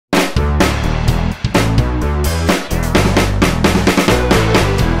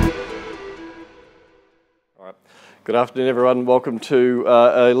Good afternoon, everyone. Welcome to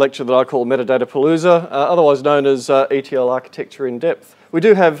a lecture that I call Metadata Palooza, otherwise known as ETL Architecture in Depth. We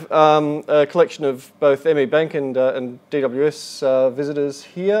do have a collection of both ME Bank and DWS visitors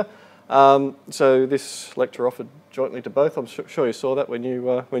here. So this lecture offered jointly to both. I'm sure you saw that when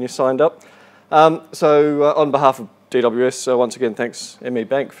you signed up. So on behalf of DWS, once again, thanks ME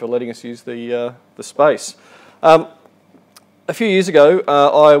Bank for letting us use the space. A few years ago,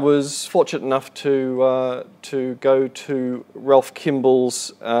 I was fortunate enough to go to Ralph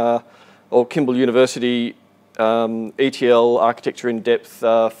Kimball's, or Kimball University ETL Architecture in Depth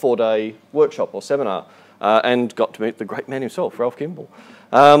 4-day workshop or seminar, and got to meet the great man himself, Ralph Kimball.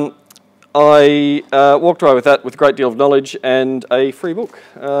 I walked away with that with a great deal of knowledge and a free book,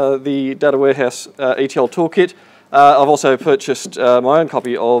 the Data Warehouse ETL Toolkit. I've also purchased my own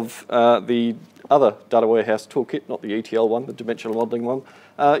copy of the other Data Warehouse Toolkit, not the ETL one, the dimensional modelling one.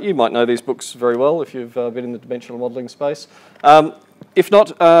 You might know these books very well if you've been in the dimensional modelling space. If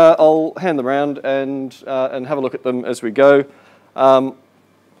not, I'll hand them around and have a look at them as we go.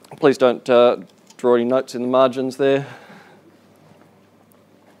 Please don't draw any notes in the margins there.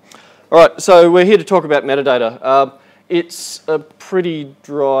 All right, so we're here to talk about metadata. It's a pretty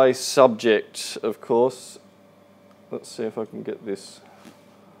dry subject, of course. Let's see if I can get this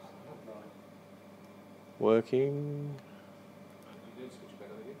working.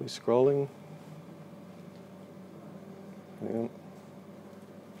 We're scrolling. Hang on.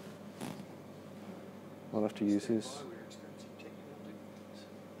 I'll have to use his.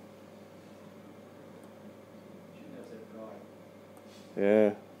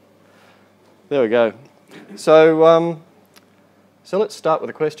 Yeah. There we go. So, so let's start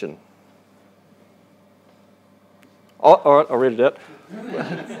with a question. Oh, all right, I'll read it out.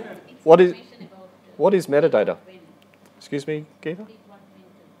 What is metadata? Excuse me, Geeta?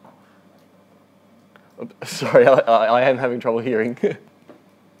 Sorry, I am having trouble hearing. It's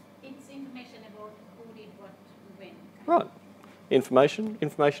information about who did what, when. Right.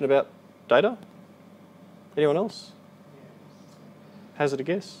 Information about data? Anyone else? Hazard a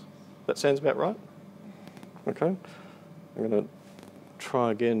guess? That sounds about right? Okay. I'm going to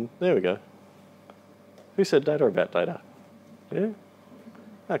try again. There we go. Who said data about data? Yeah?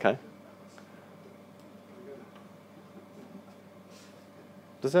 Okay.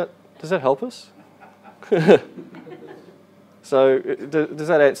 Does that help us? So does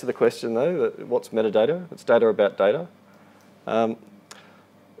that answer the question though? That what's metadata? It's data about data.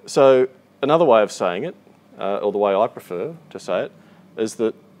 So another way of saying it, or the way I prefer to say it, is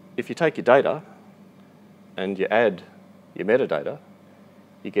that if you take your data and you add your metadata,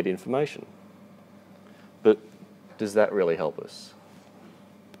 you get information. But does that really help us?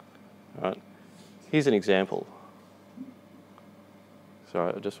 All right. Here's an example.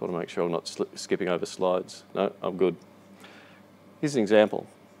 Sorry, I just want to make sure I'm not skipping over slides. No, I'm good. Here's an example.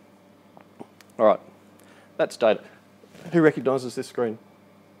 All right, that's data. Who recognises this screen?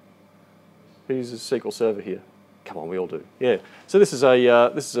 Who uses SQL Server here? Come on, we all do. Yeah. So this is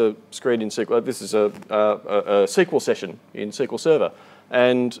a screen in SQL. This is a SQL session in SQL Server,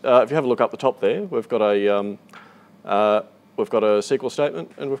 and if you have a look up the top there, we've got a SQL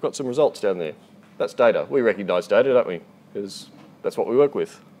statement and we've got some results down there. That's data. We recognise data, don't we? Because that's what we work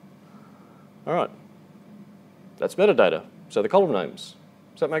with. All right. That's metadata. So the column names.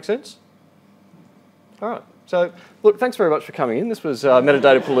 Does that make sense? All right. So look, thanks very much for coming in. This was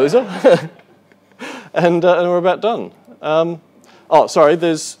Metadata Palooza. And we're about done. Oh, sorry,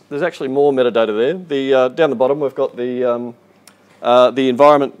 there's actually more metadata there. Down the bottom, we've got the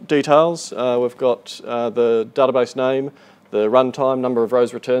environment details. We've got the database name, the runtime, number of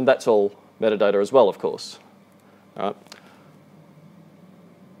rows returned. That's all metadata as well, of course. All right.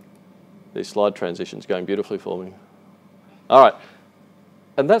 These slide transitions going beautifully for me. All right,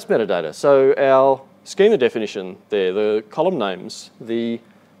 and that's metadata. So our schema definition there, the column names, the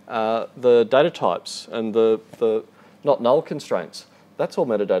data types, and the not null constraints, that's all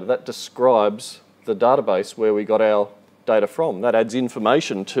metadata. That describes the database where we got our data from. That adds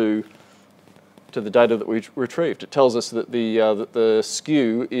information to the data that we retrieved. It tells us that the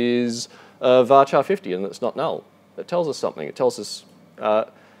SKU is varchar 50 and that's not null. It tells us something. It tells us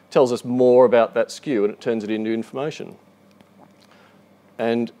more about that SKU and it turns it into information.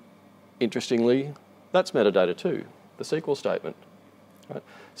 And interestingly, that's metadata too, the SQL statement. Right?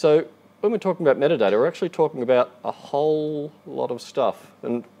 So when we're talking about metadata, we're actually talking about a whole lot of stuff.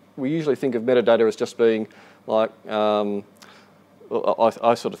 And we usually think of metadata as just being like, I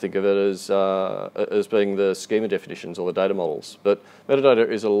sort of think of it as being the schema definitions or the data models. But metadata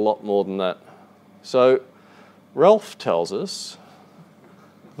is a lot more than that. So Ralph tells us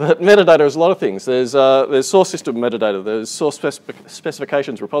But metadata is a lot of things. There's source system metadata, there's source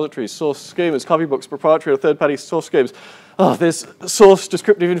specifications, repositories, source schemas, copybooks, proprietary or third-party source schemes. Oh, there's source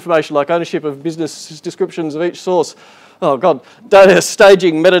descriptive information like ownership of business descriptions of each source. Oh God, data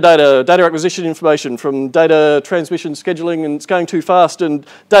staging, metadata, data acquisition information from data transmission scheduling and it's going too fast, and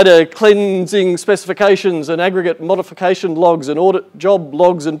data cleansing specifications and aggregate modification logs and audit job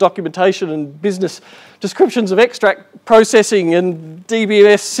logs and documentation and business descriptions of extract processing and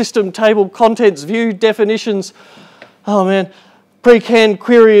DWS system table contents, view definitions. Oh man, pre-canned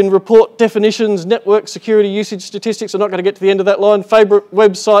query and report definitions, network security usage statistics. I'm not going to get to the end of that line. Favourite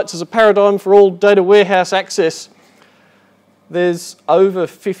websites as a paradigm for all data warehouse access. There's over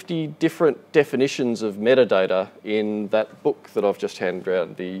 50 different definitions of metadata in that book that I've just handed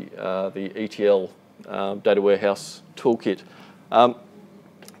around, the ETL Data Warehouse Toolkit.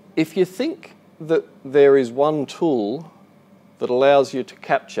 If you think that there is one tool that allows you to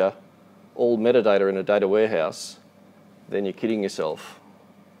capture all metadata in a data warehouse, then you're kidding yourself.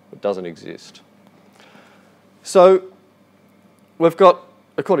 It doesn't exist. So we've got,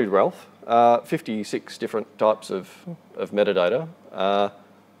 according to Ralph, 56 different types of metadata.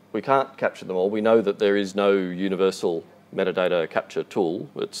 We can't capture them all. We know that there is no universal metadata capture tool.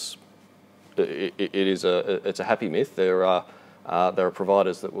 It's a happy myth. There are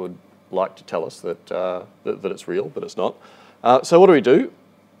providers that would like to tell us that that it's real, but it's not. So what do?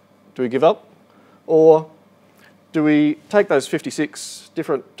 Do we give up, or do we take those 56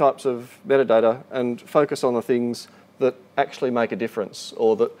 different types of metadata and focus on the things that actually make a difference,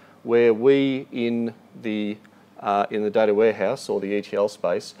 or that where we in the data warehouse or the ETL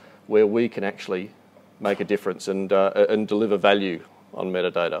space, where we can actually make a difference and deliver value on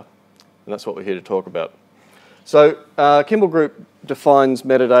metadata. And that's what we're here to talk about. So Kimball Group defines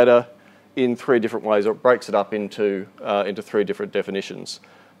metadata in 3 different ways, or it breaks it up into 3 different definitions.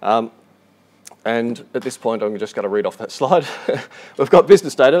 And at this point, I'm just going to read off that slide. We've got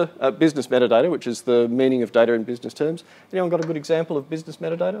business data, business metadata, which is the meaning of data in business terms. Anyone got a good example of business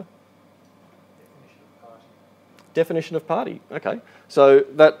metadata? Definition of party. Okay, so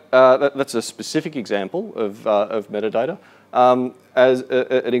that's a specific example of metadata. As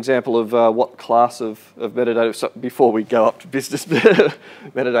an example of what class of metadata, so before we go up to business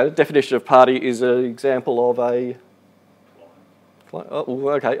metadata, definition of party is an example of a... Oh,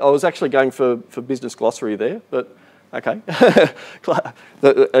 okay, I was actually going for business glossary there, but okay.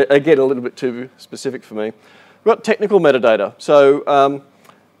 Again, a little bit too specific for me. We've got technical metadata. So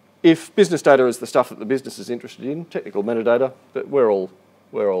if business data is the stuff that the business is interested in, technical metadata, but we're all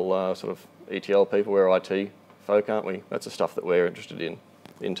sort of ETL people, we're IT folk, aren't we? That's the stuff that we're interested in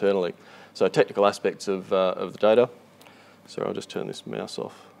internally. So technical aspects of the data. So I'll just turn this mouse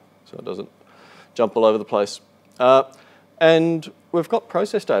off so it doesn't jump all over the place. And we've got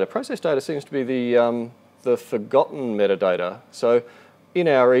process data. Process data seems to be the forgotten metadata. So in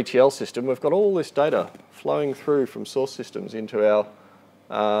our ETL system, we've got all this data flowing through from source systems into our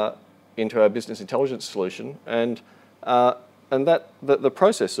business intelligence solution, and the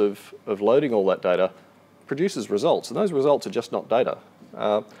process of loading all that data produces results, and those results are just not data.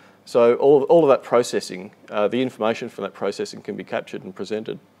 So all of that processing, the information from that processing can be captured and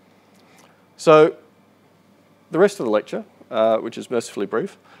presented. So the rest of the lecture, which is mercifully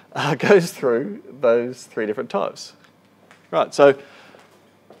brief, goes through those 3 different types. Right, so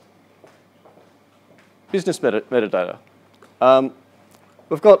business metadata.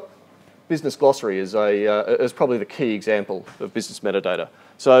 We've got business glossary as probably the key example of business metadata.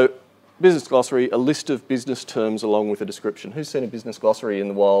 So business glossary, a list of business terms along with a description. Who's seen a business glossary in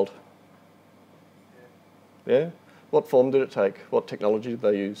the wild? Yeah? What form did it take? What technology did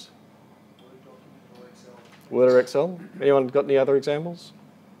they use? Word or Excel? Anyone got any other examples?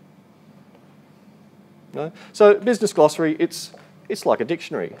 No? So business glossary, it's like a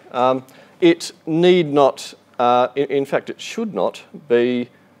dictionary. It need not, in fact it should not be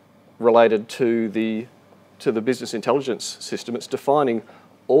related to the business intelligence system. It's defining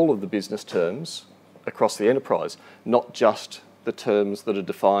all of the business terms across the enterprise, not just the terms that are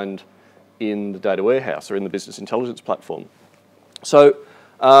defined in the data warehouse or in the business intelligence platform. So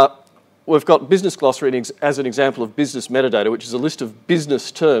we've got business glossary as an example of business metadata, which is a list of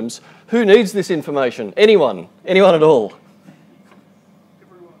business terms. Who needs this information? Anyone? Anyone at all?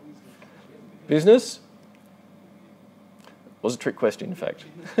 Business? Was a trick question, in fact.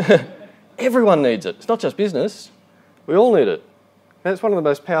 Everyone needs it. It's not just business. We all need it. And it's one of the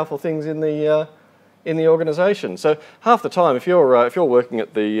most powerful things in the organisation. So half the time, if you're working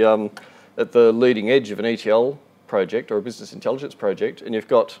at the leading edge of an ETL project or a business intelligence project, and you've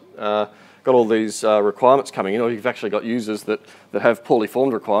got all these requirements coming in, or you've actually got users that have poorly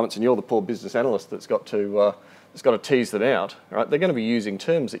formed requirements, and you're the poor business analyst that's got to tease them out. Right? They're going to be using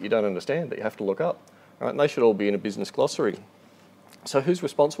terms that you don't understand that you have to look up. Right? And they should all be in a business glossary. So who's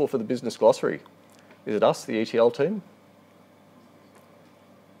responsible for the business glossary? Is it us, the ETL team?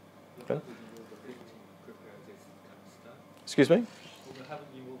 Okay. Excuse me?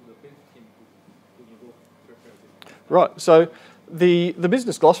 Right. So the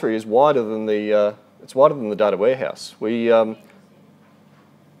business glossary is wider than the data warehouse. We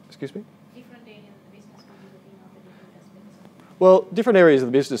excuse me. Different areas of the business will be looking at the different aspects. Well, different areas of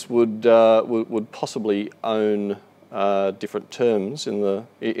the business would possibly own different terms in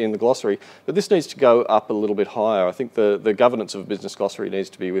the glossary, but this needs to go up a little bit higher. I think the governance of a business glossary needs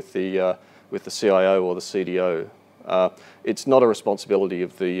to be with the CIO or the CDO. It's not a responsibility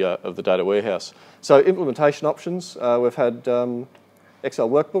of the data warehouse. So implementation options, we've had Excel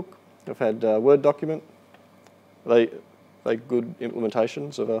workbook, we've had Word document. Are they good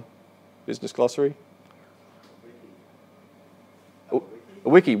implementations of a business glossary? A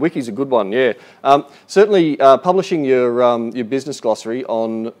wiki's a good one, yeah. Certainly, publishing your business glossary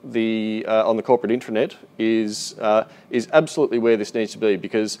on the corporate intranet is absolutely where this needs to be,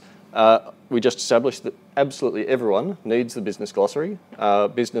 because we just established that absolutely everyone needs the business glossary,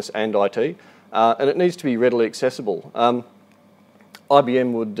 business and IT, and it needs to be readily accessible.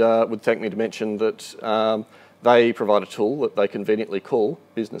 IBM would thank me to mention that they provide a tool that they conveniently call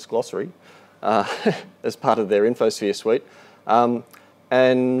Business Glossary as part of their InfoSphere suite.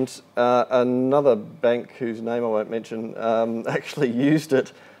 And another bank whose name I won't mention actually used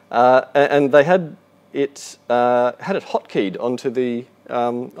it, and they had it hotkeyed onto the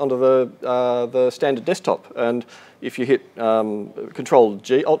standard desktop. And if you hit Control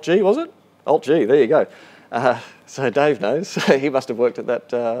G, Alt G was it? Alt G, there you go. So Dave knows. He must have worked at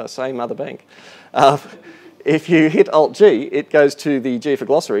that same other bank. If you hit Alt G, it goes to the G for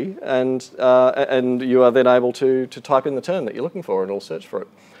glossary, and you are then able to type in the term that you're looking for, and it'll search for it,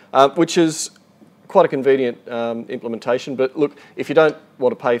 which is quite a convenient implementation. But look, if you don't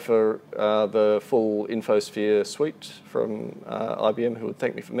want to pay for the full InfoSphere suite from IBM, who would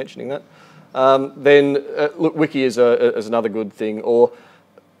thank me for mentioning that, then look, Wiki is another good thing. Or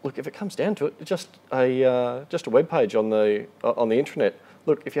look, if it comes down to it, just a web page on the intranet.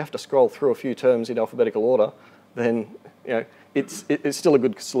 Look, if you have to scroll through a few terms in alphabetical order, then it's still a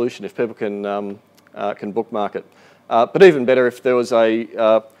good solution if people can bookmark it. But even better if there was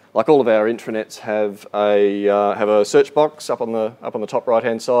like all of our intranets have a search box up on the top right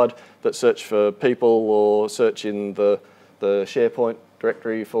hand side that search for people or search in the SharePoint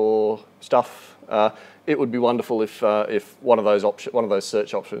directory for stuff. It would be wonderful if one of those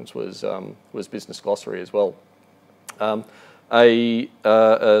search options was Business Glossary as well. A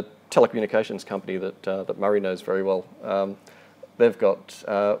telecommunications company that Murray knows very well. They've got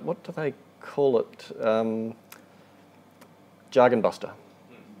what do they call it? Jargon Buster.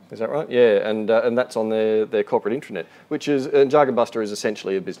 Is that right? Yeah, and that's on their corporate intranet, and Jargon Buster is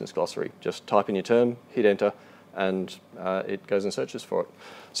essentially a business glossary. Just type in your term, hit enter, and it goes and searches for it.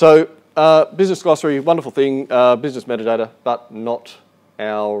 So business glossary, wonderful thing, business metadata, but not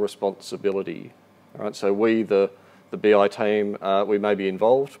our responsibility. All right, so we, the BI team, we may be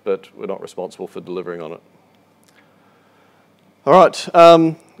involved, but we're not responsible for delivering on it. All right,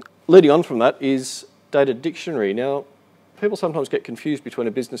 leading on from that is data dictionary. Now, people sometimes get confused between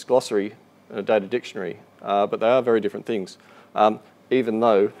a business glossary and a data dictionary, but they are very different things, even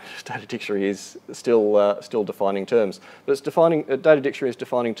though data dictionary is still defining terms. But data dictionary is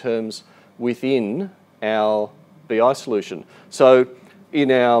defining terms within our BI solution. So in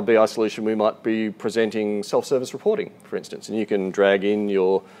our BI solution, we might be presenting self-service reporting, for instance, and you can drag in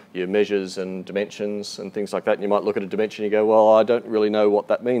your measures and dimensions and things like that, and you might look at a dimension and you go, well, I don't really know what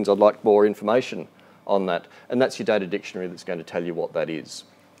that means. I'd like more information on that. And that's your data dictionary that's going to tell you what that is.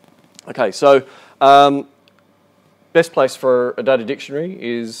 Okay, so best place for a data dictionary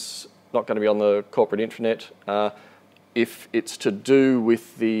is not going to be on the corporate intranet. If it's to do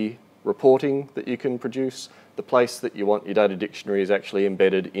with the reporting that you can produce, the place that you want your data dictionary is actually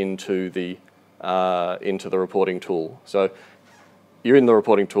embedded into the reporting tool. So you're in the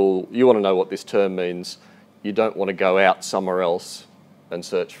reporting tool, you want to know what this term means, you don't want to go out somewhere else and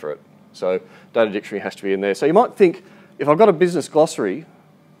search for it. So data dictionary has to be in there. So you might think, if I've got a business glossary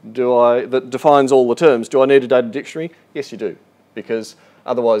that defines all the terms, do I need a data dictionary? Yes, you do, because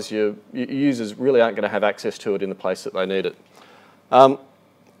otherwise your users really aren't going to have access to it in the place that they need it.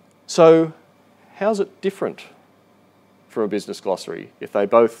 So how's it different from a business glossary if they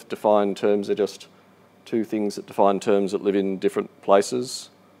both define terms they're just two things that define terms that live in different places.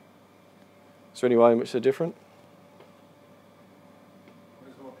 Is there any way in which they're different? One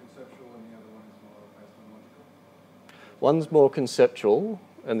is more conceptual and the other one is more based on logical. One's more conceptual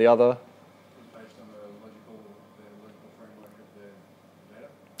and the other? Is based on the logical framework of the data.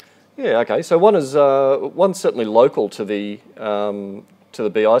 Yeah, okay. So one's certainly local to the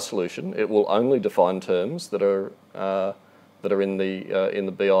BI solution. It will only define terms that are in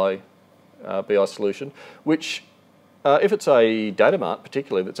the BI solution, which if it's a data mart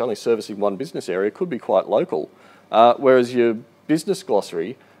particularly that's only servicing one business area, could be quite local. Whereas your business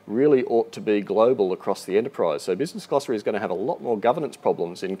glossary really ought to be global across the enterprise. So business glossary is going to have a lot more governance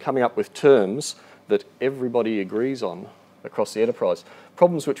problems in coming up with terms that everybody agrees on across the enterprise.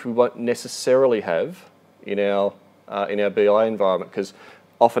 Problems which we won't necessarily have in our BI environment, because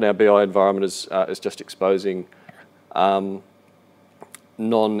often our BI environment is just exposing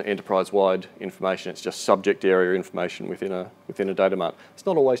non-enterprise-wide information. It's just subject area information within a data mart. It's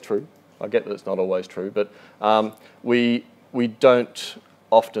not always true. I get that it's not always true, but we don't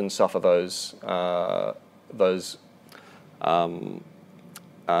often suffer those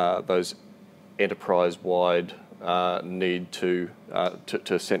enterprise-wide need to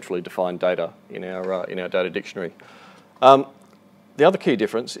centrally define data in our data dictionary. The other key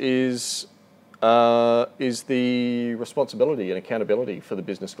difference is the responsibility and accountability for the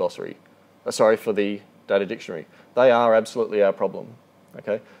business glossary. For the data dictionary. They are absolutely our problem.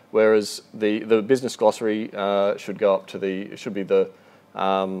 Okay. Whereas the business glossary should go up to should be the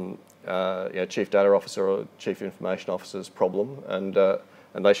chief data officer or chief information officer's problem, and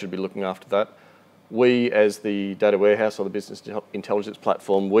they should be looking after that. We, as the data warehouse or the business intelligence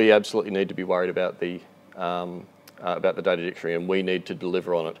platform, we absolutely need to be worried about the data dictionary, and we need to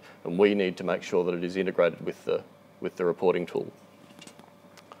deliver on it, and we need to make sure that it is integrated with the reporting tool.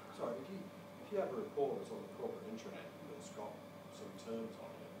 Sorry, if you have a report that's on the corporate intranet that's got some terms on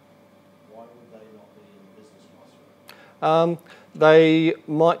it, why would they not be in the business glossary? They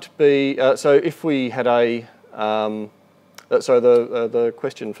might be. So if we had a the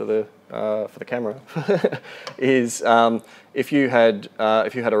question for the camera is if you had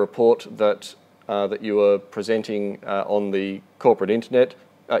a report that you were presenting on the corporate intranet,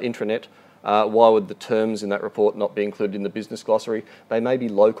 why would the terms in that report not be included in the business glossary? They may be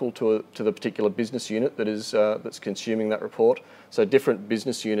local to the particular business unit that is that's consuming that report. So different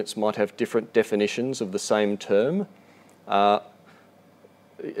business units might have different definitions of the same term.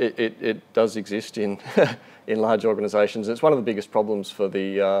 It does exist in in large organisations. It's one of the biggest problems for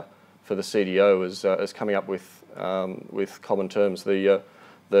the CDO is coming up with common terms. The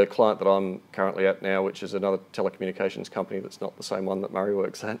client that I'm currently at now, which is another telecommunications company that's not the same one that Murray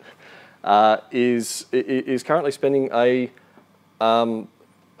works at, is currently spending a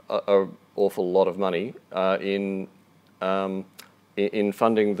awful lot of money in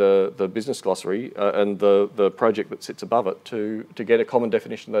funding the business glossary and the project that sits above it to get a common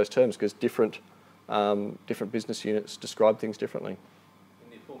definition of those terms, because different business units describe things differently. In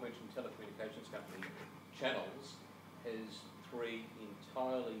the aforementioned telecommunications company, channels has three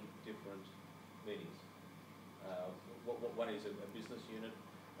entirely different meanings. One is a business unit,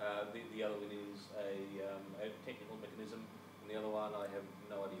 the other one is a technical mechanism, and the other one I have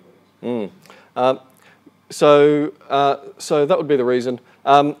no idea what it is. So that would be the reason.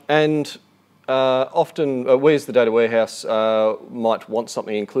 Often we as the data warehouse might want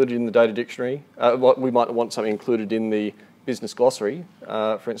something included in the data dictionary. We might want something included in the business glossary,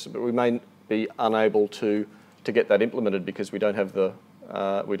 for instance, but we may be unable to get that implemented because we don't have the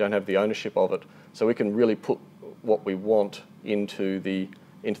ownership of it. So we can really put what we want into the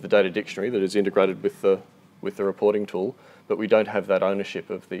data dictionary that is integrated with the reporting tool, but we don't have that ownership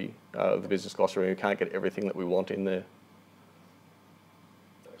of the business glossary. We can't get everything that we want in there.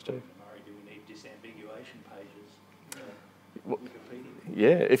 Steve? Murray, do we need disambiguation pages? Wikipedia?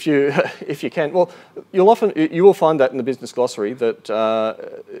 Yeah, if you can. Well, you will find that in the business glossary that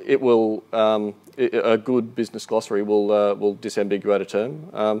a good business glossary will disambiguate a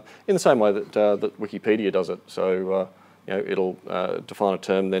term in the same way that Wikipedia does it. So it'll define a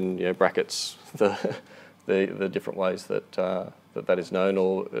term, then brackets the different ways that that is known,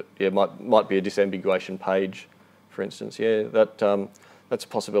 or might be a disambiguation page, for instance. Yeah, that's a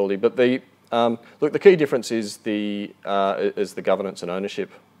possibility. But the key difference is the governance and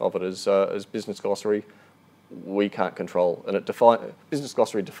ownership of it. As business glossary, we can't control, and business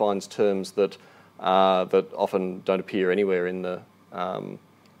glossary defines terms that often don't appear anywhere in the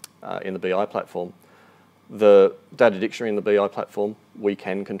BI platform. The data dictionary in the BI platform, we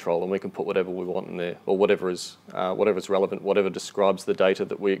can control, and we can put whatever we want in there, or whatever is relevant, whatever describes the data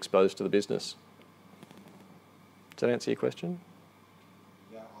that we expose to the business. Does that answer your question?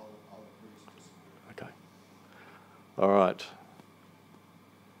 Yeah, I'll agree to disagree. Okay. All right.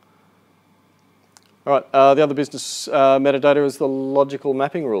 All right, the other business metadata is the logical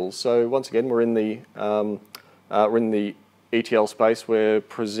mapping rules. So once again, we're in the ETL space. We're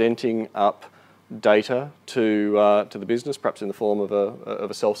presenting up data to the business, perhaps in the form of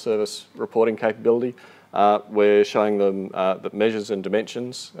a self-service reporting capability. We're showing them the measures and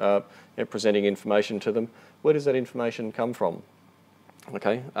dimensions, presenting information to them. Where does that information come from?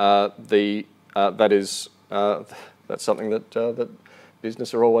 Okay, that's something that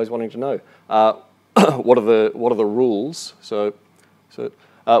business are always wanting to know. What are the rules? So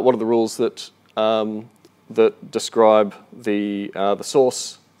what are the rules that that describe the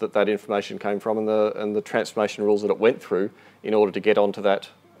source that information came from and the transformation rules that it went through in order to get onto that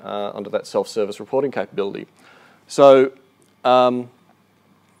self-service reporting capability? So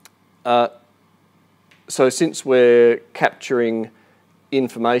so since we're capturing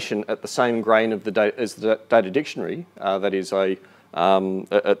information at the same grain of the data as the data dictionary, that is at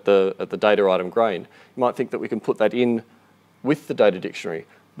the data item grain, you might think that we can put that in with the data dictionary,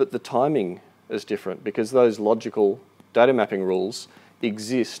 but the timing is different because those logical data mapping rules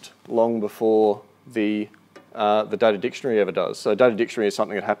exist long before the data dictionary ever does. So data dictionary is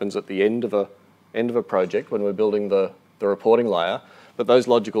something that happens at the end of a project when we're building the reporting layer, but those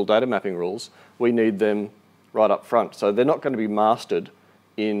logical data mapping rules, we need them right up front. So they're not going to be mastered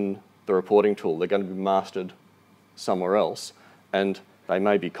in the reporting tool. They're going to be mastered somewhere else, and they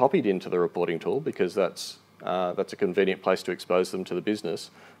may be copied into the reporting tool because that's a convenient place to expose them to the business,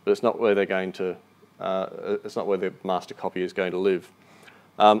 but it's not where they're going to. It's not where the master copy is going to live.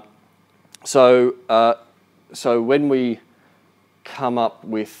 So when we come up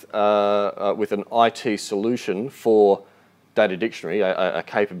with an IT solution for data dictionary, a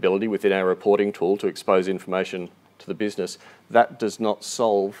capability within our reporting tool to expose information to the business, that does not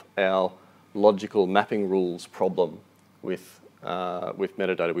solve our logical mapping rules problem with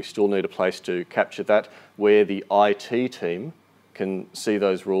metadata. We still need a place to capture that where the IT team can see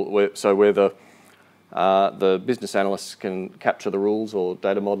those rules, so where the business analysts can capture the rules, or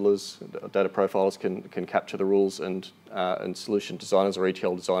data modelers, data profilers can capture the rules, and solution designers or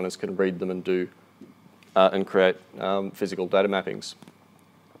ETL designers can read them and do and create physical data mappings.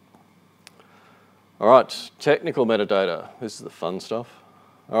 All right, technical metadata. This is the fun stuff.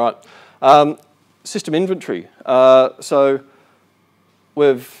 All right, system inventory. So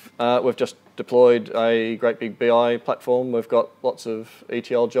we've just deployed a great big BI platform. We've got lots of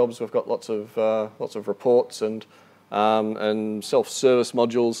ETL jobs. We've got lots of reports and self-service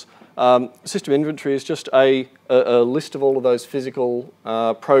modules. System inventory is just a list of all of those physical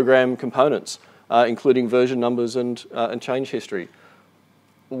program components, including version numbers and change history.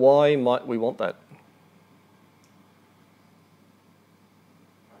 Why might we want that?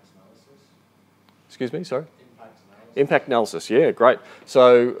 Excuse me, sorry? Impact analysis, yeah, great.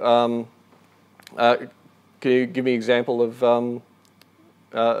 So can you give me an example of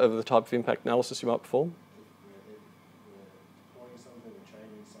the type of impact analysis you might perform? If we're deploying something, we're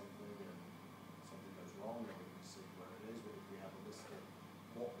changing something, and something goes wrong, then we can see where it is. But if we have a list of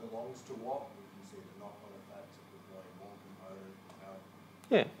what belongs to what, we can see the knock-on effects of deploying one component, how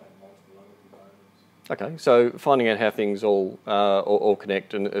it affects multiple other components. Okay, so finding out how things all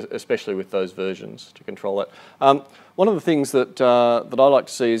connect, and especially with those versions to control that. One of the things that that I like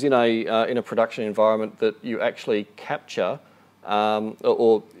to see is in a production environment that you actually capture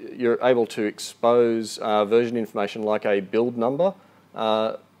or you're able to expose version information like a build number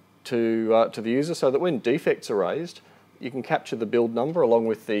to the user, so that when defects are raised, you can capture the build number along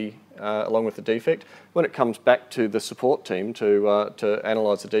with the defect. When it comes back to the support team to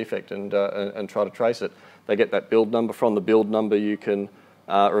analyse the defect and try to trace it, they get that build number. From the build number, you can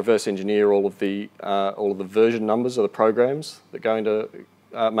reverse engineer all of the version numbers of the programs that are going to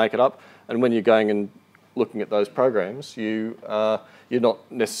make it up. And when you're going and looking at those programs, you're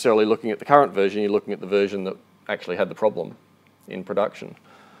not necessarily looking at the current version. You're looking at the version that actually had the problem in production.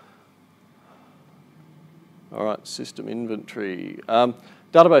 All right, system inventory.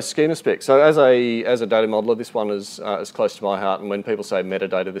 Database schema spec. So as a data modeler, this one is close to my heart. And when people say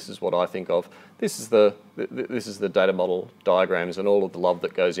metadata, this is what I think of. This is the data model diagrams and all of the love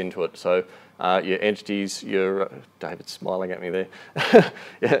that goes into it. So your entities, your David's smiling at me there.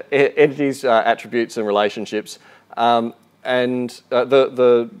 Yeah, entities, attributes, and relationships. And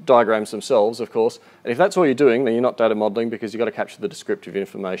the diagrams themselves, of course. And if that's all you're doing, then you're not data modeling, because you've got to capture the descriptive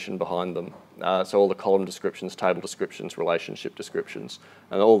information behind them. So all the column descriptions, table descriptions, relationship descriptions,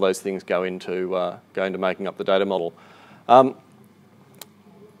 and all those things go into making up the data model.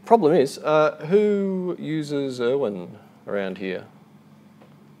 problem is, who uses Irwin around here?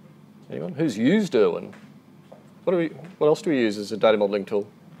 Anyone? Who's used Irwin? What else do we use as a data modelling tool?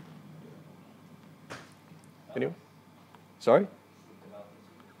 Anyone? Sorry?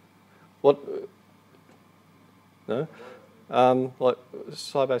 What? No? Like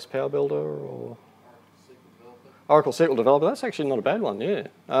Sybase Power Builder or Oracle SQL Developer? That's actually not a bad one, yeah.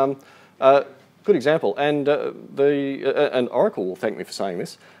 Good example. And and Oracle will thank me for saying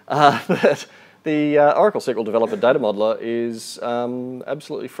this. But the Oracle SQL Developer Data Modeler is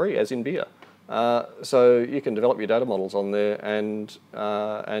absolutely free, as in beer. So you can develop your data models on there, and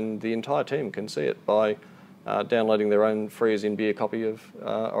the entire team can see it by downloading their own free as in beer copy of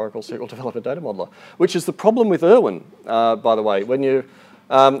Oracle SQL Developer Data Modeler, which is the problem with Irwin, by the way. When you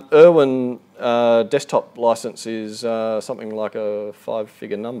Irwin desktop license is something like a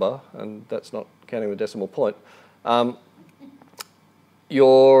 5-figure number, and that's not counting the decimal point.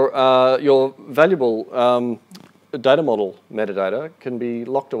 Your valuable data model metadata can be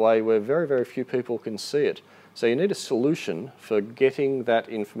locked away where very, very few people can see it. So you need a solution for getting that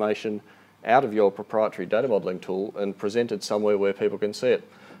information out of your proprietary data modeling tool and presented somewhere where people can see it.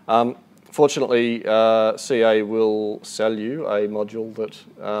 Fortunately, CA will sell you a module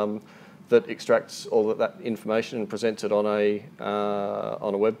that extracts all that information and presents it on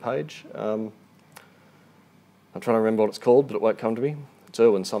a web page. I'm trying to remember what it's called, but it won't come to me. It's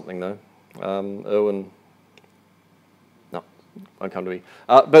Irwin something though. Irwin. No, won't come to me.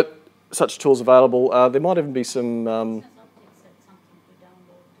 But such tools available. There might even be some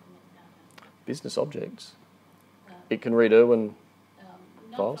business objects. It can read Irwin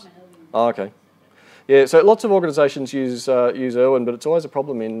files. Oh, okay. Yeah, so lots of organisations use Irwin, but it's always a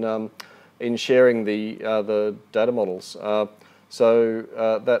problem in sharing the data models. So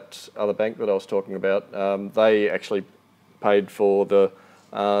that other bank that I was talking about, they actually paid for the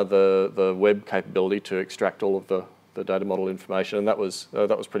web capability to extract all of the data model information, and that was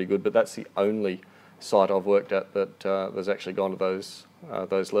pretty good. But that's the only site I've worked at that has actually gone to those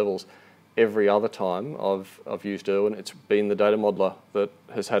levels. Every other time I've used Irwin, it's been the data modeler that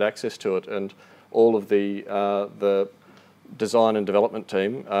has had access to it, and all of the design and development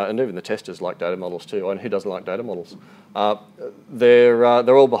team, and even the testers like data models too. And who doesn't like data models? They're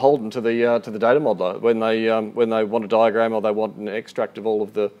all beholden to the data modeler when they want a diagram or they want an extract of all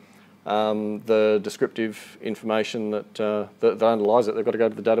of the descriptive information that underlies it. They've got to go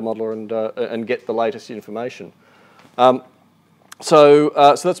to the data modeler and get the latest information. So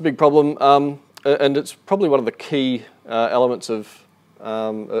that's a big problem, and it's probably one of the key elements of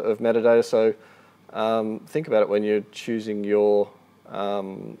metadata. So think about it when you're choosing your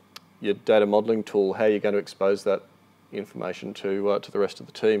data modeling tool, how you're going to expose that information to the rest of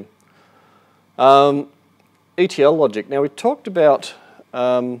the team. ETL logic. Now we talked about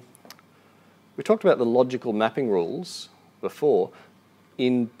the logical mapping rules before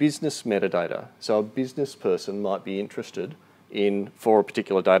in business metadata. So a business person might be interested for a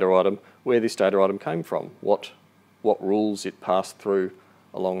particular data item, where this data item came from, what rules it passed through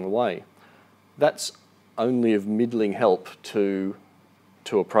along the way. That's only of middling help to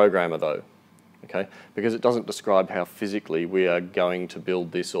a programmer though, okay? Because it doesn't describe how physically we are going to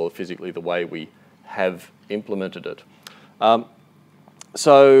build this or physically the way we have implemented it. Look,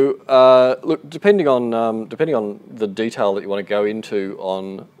 depending on the detail that you want to go into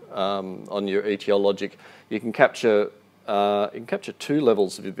on your ETL logic, you can capture two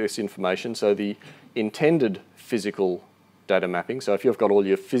levels of this information. So the intended physical data mapping. So if you've got all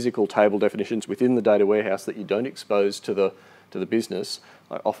your physical table definitions within the data warehouse that you don't expose to the business,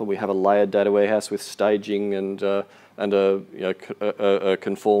 often we have a layered data warehouse with staging and a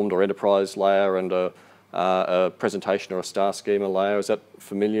conformed or enterprise layer and a presentation or a star schema layer. Is that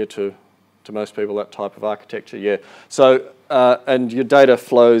familiar to most people, that type of architecture? Yeah. So and your data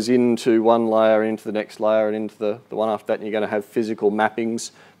flows into one layer, into the next layer, and into the one after that, and you're going to have physical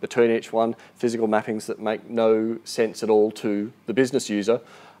mappings between each one, physical mappings that make no sense at all to the business user,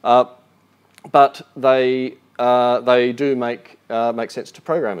 but they do make sense to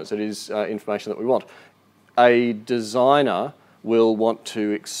programmers. It is information that we want. A designer will want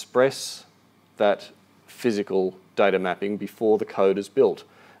to express that physical data mapping before the code is built.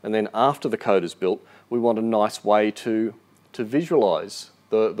 And then after the code is built, we want a nice way to visualize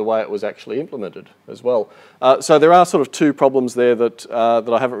the way it was actually implemented as well. So there are sort of two problems there that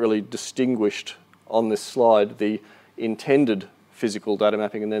I haven't really distinguished on this slide, the intended physical data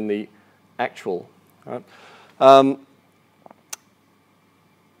mapping and then the actual. Right? How's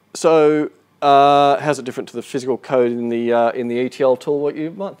it different to the physical code in the ETL tool? What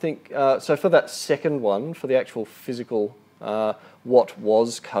you might think, so for that second one, for the actual physical what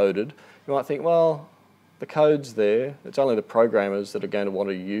was coded, you might think, well, the code's there. It's only the programmers that are going to want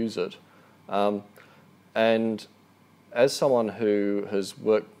to use it. And as someone who has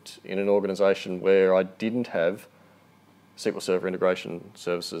worked in an organisation where I didn't have SQL Server integration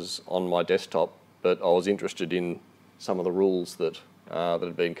services on my desktop, but I was interested in some of the rules that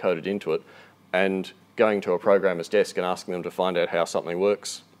had been coded into it, and going to a programmer's desk and asking them to find out how something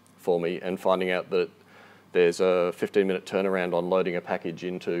works for me, and finding out that there's a 15-minute turnaround on loading a package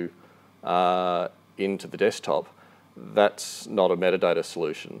into the desktop, that's not a metadata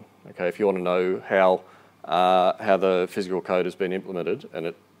solution. Okay, if you want to know how the physical code has been implemented and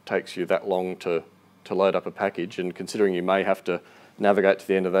it takes you that long to load up a package, and considering you may have to navigate to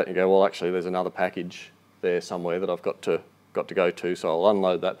the end of that and you go, well, actually there's another package there somewhere that I've got to go to, so I'll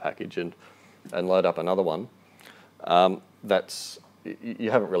unload that package and load up another one.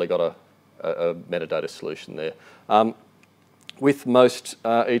 You haven't really got a metadata solution there. With most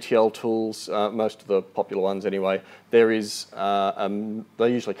ETL tools, most of the popular ones anyway, there is, they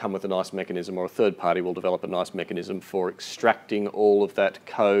usually come with a nice mechanism, or a third party will develop a nice mechanism for extracting all of that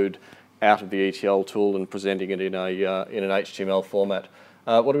code out of the ETL tool and presenting it in an HTML format.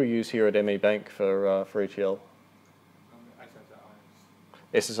 What do we use here at ME Bank for ETL?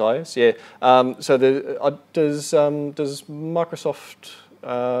 SSIS, yeah. So does Microsoft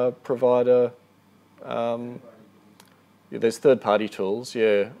provide there's third-party tools,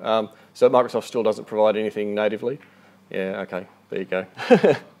 yeah. So Microsoft still doesn't provide anything natively? Yeah, okay, there you go.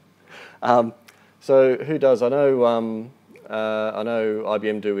 So who does? I know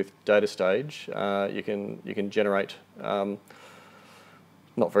IBM do with DataStage. You can generate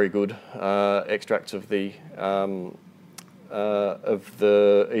not very good extracts of the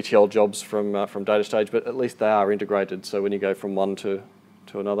ETL jobs from DataStage, but at least they are integrated. So when you go from one to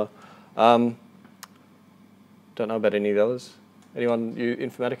another. Don't know about any of the others. Anyone use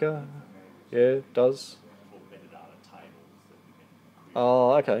Informatica? Yeah, does?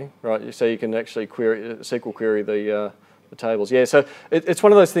 Oh, okay, right. So you can actually SQL query the tables. Yeah, so it's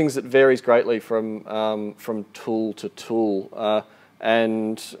one of those things that varies greatly from tool to tool.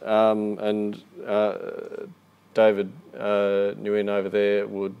 And David Nguyen over there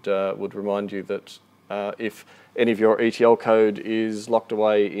would remind you that if any of your ETL code is locked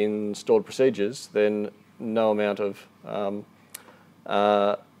away in stored procedures, then no amount of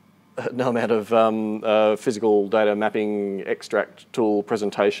physical data mapping extract tool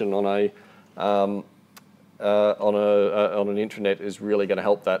presentation on an intranet is really going to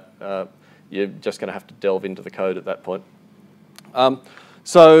help that. You're just going to have to delve into the code at that point.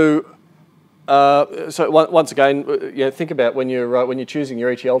 So once again, yeah, think about when you're choosing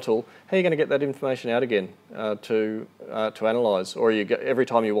your ETL tool, how are you going to get that information out again to analyse, or every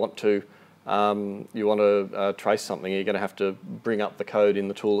time you want to trace something, you're going to have to bring up the code in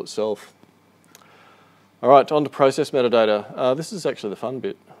the tool itself. All right, on to process metadata. This is actually the fun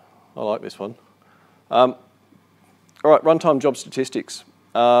bit. I like this one. All right, runtime job statistics.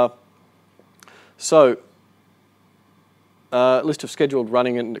 List of scheduled,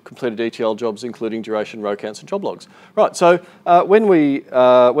 running and completed ETL jobs, including duration, row counts, and job logs. Right, so when we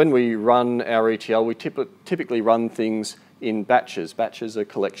run our ETL, we typically run things in batches. Batches are a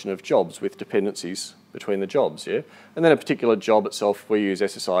collection of jobs with dependencies between the jobs, yeah? And then a particular job itself, we use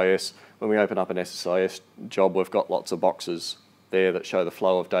SSIS. When we open up an SSIS job, we've got lots of boxes there that show the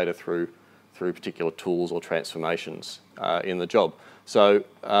flow of data through particular tools or transformations in the job. So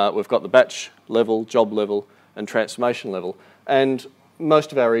we've got the batch level, job level, and transformation level. And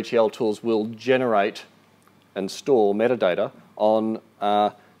most of our ETL tools will generate and store metadata on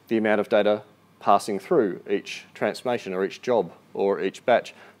the amount of data passing through each transformation or each job or each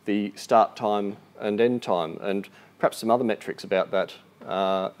batch, the start time and end time, and perhaps some other metrics about that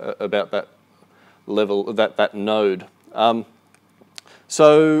level, that node.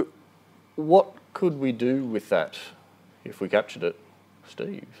 So what could we do with that if we captured it?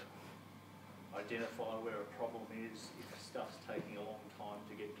 Steve? Identify where a problem is, if stuff's taking a long time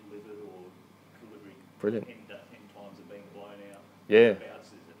to get delivered, or delivery Brilliant. End times are being blown out. Yeah. Is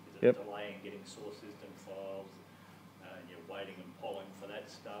it delay in getting source system files, and you're waiting and polling for that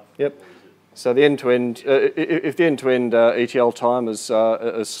stuff? Yep. Or is it So the end-to-end, if the end-to-end ETL time is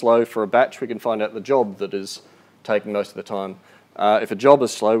slow for a batch, we can find out the job that is taking most of the time. If a job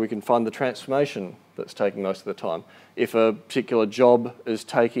is slow, we can find the transformation that's taking most of the time. If a particular job is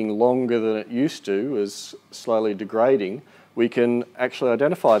taking longer than it used to, is slowly degrading, we can actually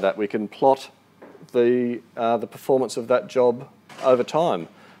identify that. We can plot the performance of that job over time.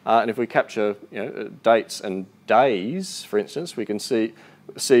 And if we capture dates and days, for instance, we can see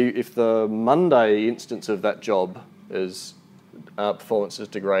if the Monday instance of that job as performance is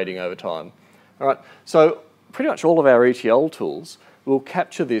degrading over time. All right, so pretty much all of our ETL tools will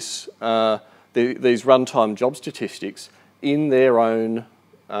capture this, these runtime job statistics in their own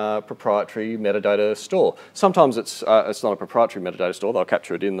proprietary metadata store. Sometimes it's not a proprietary metadata store; they'll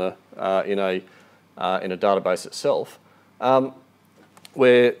capture it in the in a database itself,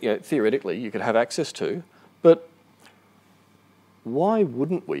 where theoretically you could have access to. But why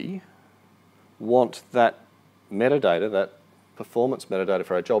wouldn't we want that metadata, that performance metadata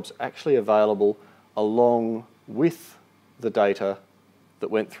for our jobs, actually available along with the data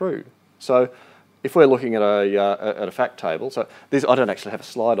that went through? So if we're looking at a fact table, so this, I don't actually have a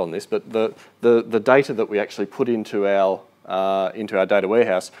slide on this, but the data that we actually put into our data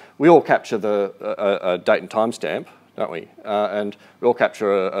warehouse, we all capture a date and timestamp, don't we? And we all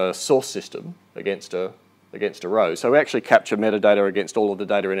capture a source system against a row. So we actually capture metadata against all of the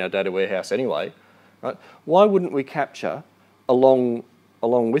data in our data warehouse anyway, right? Why wouldn't we capture along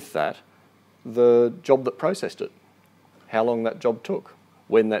with that the job that processed it? How long that job took?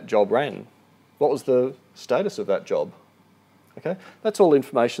 When that job ran? What was the status of that job? Okay, that's all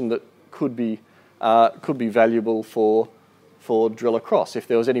information that could be valuable for drill across. If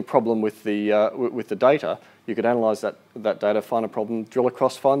there was any problem with the data, you could analyse that data, find a problem, drill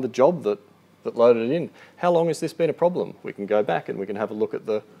across, find the job that loaded it in. How long has this been a problem? We can go back and we can have a look at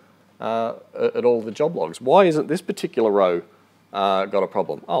at all the job logs. Why isn't this particular row got a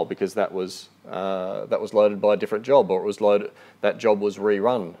problem? Oh, because that was loaded by a different job, or it was loaded. That job was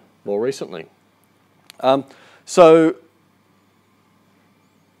rerun more recently. So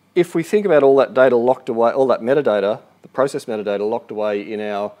if we think about all that data locked away, all that metadata, the process metadata locked away in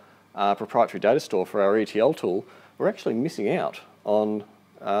our proprietary data store for our ETL tool, we're actually missing out on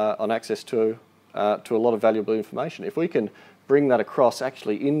access to a lot of valuable information. If we can bring that across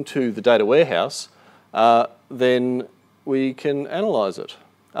actually into the data warehouse, then we can analyse it.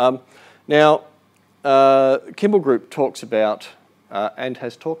 Now, Kimball Group talks about, and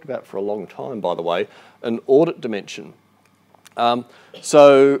has talked about for a long time, by the way, an audit dimension.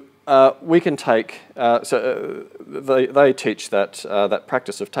 So we can take, they teach that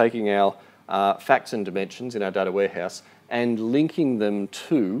practice of taking our facts and dimensions in our data warehouse and linking them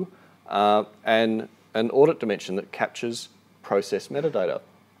to an audit dimension that captures process metadata.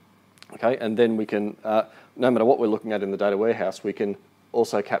 Okay, and then we can, no matter what we're looking at in the data warehouse, we can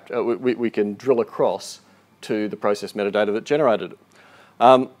also we can drill across to the process metadata that generated it.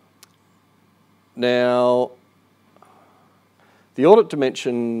 Now, the audit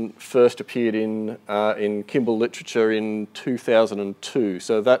dimension first appeared in Kimball literature in 2002.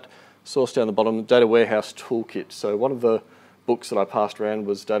 So that source down the bottom, the Data Warehouse Toolkit. So one of the books that I passed around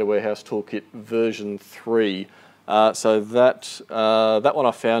was Data Warehouse Toolkit version 3. So that one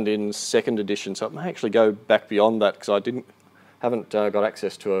I found in second edition. So it may actually go back beyond that because I haven't got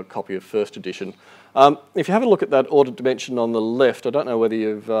access to a copy of first edition. If you have a look at that audit dimension on the left, I don't know whether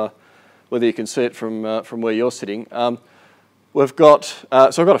you can see it from where you're sitting. We've got so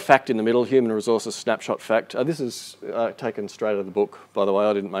I've got a fact in the middle, human resources snapshot fact. This is taken straight out of the book, by the way.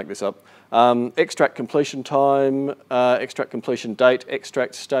 I didn't make this up. Extract completion time, extract completion date,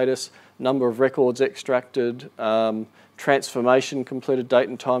 extract status, number of records extracted, transformation completed date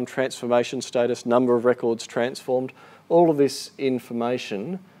and time, transformation status, number of records transformed. All of this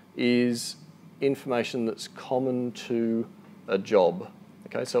information is information that's common to a job.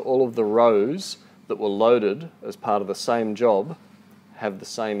 Okay, so all of the rows that were loaded as part of the same job have the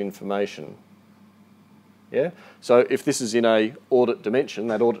same information. Yeah. So if this is in a audit dimension,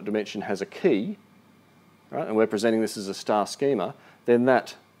 that audit dimension has a key, right? And we're presenting this as a star schema. Then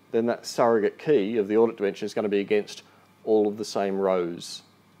that surrogate key of the audit dimension is going to be against all of the same rows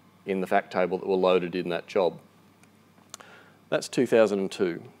in the fact table that were loaded in that job. That's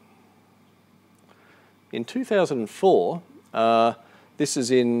 2002. In 2004, this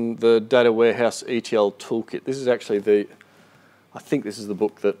is in the Data Warehouse ETL Toolkit. This is actually I think this is the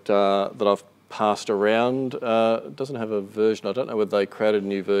book that I've passed around. It doesn't have a version. I don't know whether they created a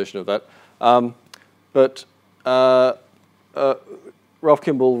new version of that. But Ralph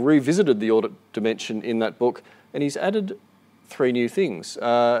Kimball revisited the audit dimension in that book, and he's added 3 new things.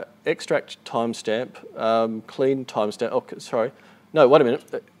 Extract timestamp, clean timestamp. Oh, sorry. No, wait a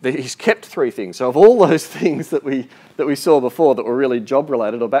minute. He's kept 3 things. So of all those things that we saw before that were really job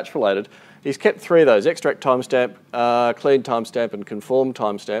related or batch related, he's kept 3 of those: extract timestamp, clean timestamp, and conform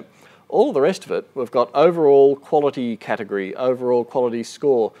timestamp. All of the rest of it, we've got overall quality category, overall quality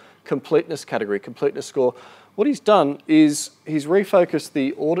score, completeness category, completeness score. What he's done is he's refocused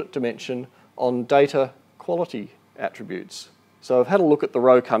the audit dimension on data quality attributes. So I've had a look at the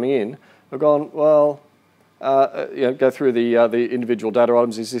row coming in. I've gone, well, go through the individual data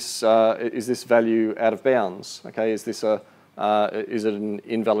items. Is this value out of bounds? Okay, is it an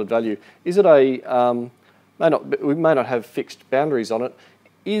invalid value? Is it a we may not have fixed boundaries on it.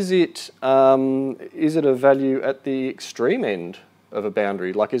 Is it a value at the extreme end of a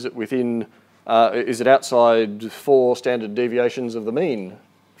boundary? Like, is it within? Is it outside 4 standard deviations of the mean,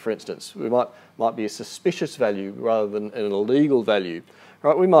 for instance? We might be a suspicious value rather than an illegal value.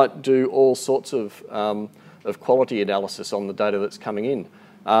 Right? We might do all sorts of quality analysis on the data that's coming in.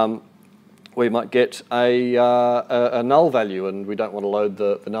 We might get a null value, and we don't want to load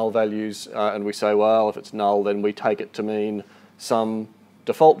the null values, and we say, well, if it's null, then we take it to mean some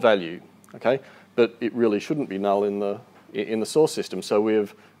default value, okay? But it really shouldn't be null in the source system. So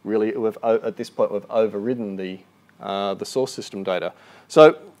we've at this point we've overridden the source system data.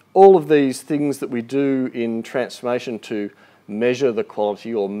 So all of these things that we do in transformation to measure the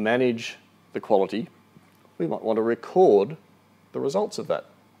quality or manage the quality, we might want to record the results of that.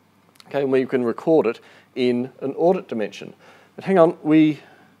 Okay, and we can record it in an audit dimension. But hang on,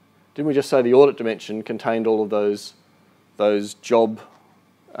 didn't we just say the audit dimension contained all of those job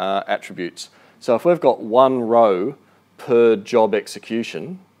attributes? So if we've got 1 row per job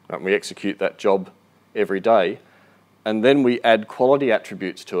execution, and we execute that job every day, and then we add quality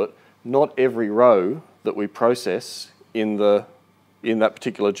attributes to it, not every row that we process in that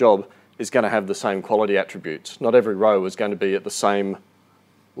particular job is going to have the same quality attributes. Not every row is going to be at the same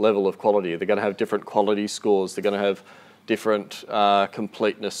level of quality. They're going to have different quality scores. They're going to have different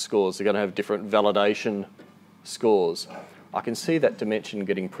completeness scores. They're going to have different validation scores. I can see that dimension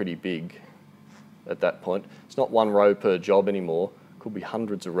getting pretty big at that point. It's not 1 row per job anymore. It could be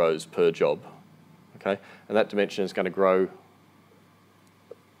hundreds of rows per job. Okay, and that dimension is going to grow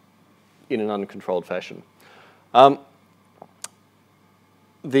in an uncontrolled fashion.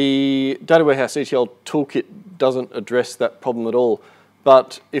 The Data Warehouse ETL toolkit doesn't address that problem at all.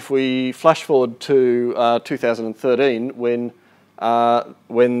 But if we flash forward to 2013, when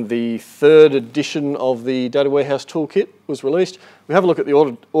the 3rd edition of the Data Warehouse Toolkit was released, we have a look at the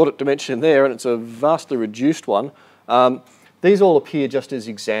audit dimension there, and it's a vastly reduced one. These all appear just as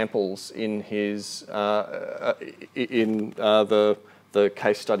examples in his the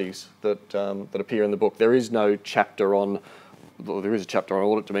case studies that appear in the book. There is no chapter on. Well, there is a chapter on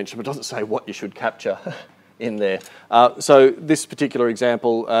audit dimension, but it doesn't say what you should capture in there. So this particular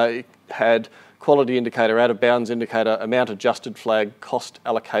example had quality indicator, out of bounds indicator, amount adjusted flag, cost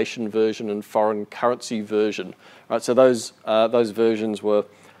allocation version, and foreign currency version. Right. So those versions were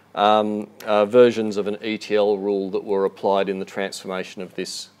versions of an ETL rule that were applied in the transformation of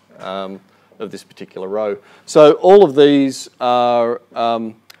this particular row. So all of these are,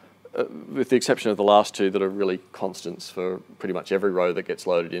 with the exception of the last 2 that are really constants for pretty much every row that gets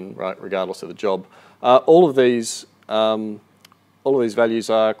loaded in, right, regardless of the job. All of these values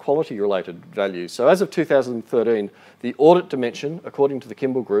are quality-related values. So as of 2013, the audit dimension, according to the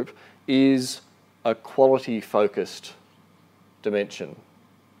Kimball Group, is a quality-focused dimension,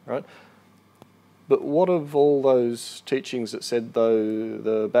 right? But what of all those teachings that said, though,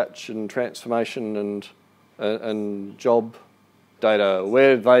 the batch and transformation and job data,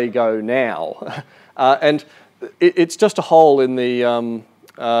 where do they go now? And it's just a hole in the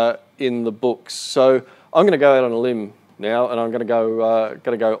books. So I'm going to go out on a limb now, and I'm going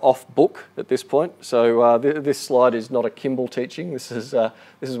to go off book at this point. So this slide is not a Kimball teaching. This is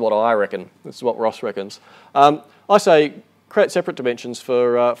what I reckon. This is what Ross reckons. I say create separate dimensions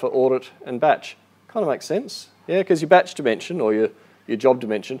for audit and batch. Kind of makes sense, yeah, because your batch dimension or your job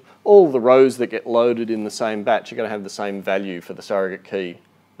dimension, all the rows that get loaded in the same batch are going to have the same value for the surrogate key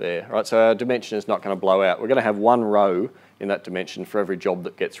there, right? So our dimension is not going to blow out. We're going to have 1 row in that dimension for every job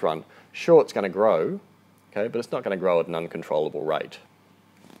that gets run. Sure, it's going to grow, okay, but it's not going to grow at an uncontrollable rate.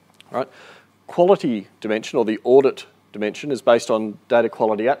 All right? Quality dimension, or the audit dimension, is based on data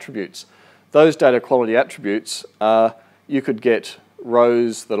quality attributes. Those data quality attributes, you could get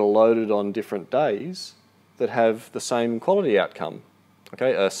rows that are loaded on different days that have the same quality outcome.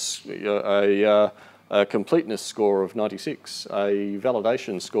 Okay, a completeness score of 96, a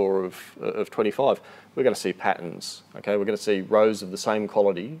validation score of 25. We're going to see patterns. Okay, we're going to see rows of the same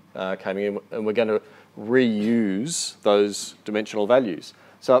quality coming in, and we're going to reuse those dimensional values.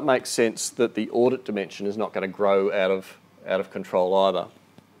 So it makes sense that the audit dimension is not going to grow out of control either.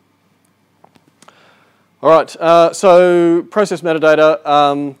 All right, so process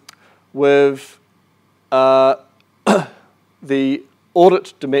metadata, we've the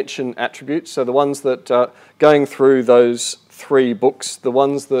audit dimension attributes, so the ones that, going through those 3 books, the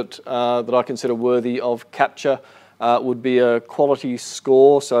ones that I consider worthy of capture would be a quality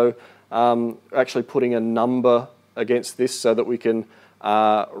score. So actually putting a number against this so that we can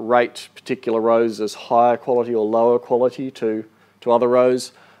rate particular rows as higher quality or lower quality to other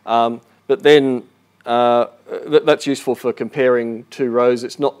rows. But then that's useful for comparing two rows.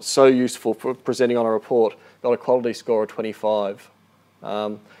 It's not so useful for presenting on a report. Got a quality score of 25.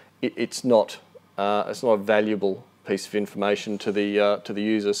 It's not a valuable piece of information to the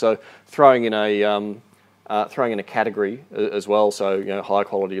user. So throwing in a category as well. So high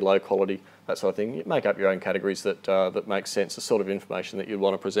quality, low quality, that sort of thing. You make up your own categories that make sense. The sort of information that you'd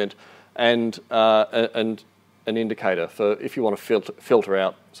want to present, and an indicator for if you want to filter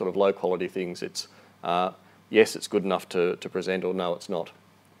out sort of low quality things. It's yes, it's good enough to present, or no, it's not.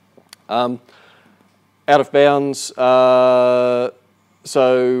 Out of bounds.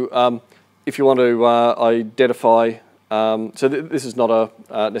 If you want to identify, this is not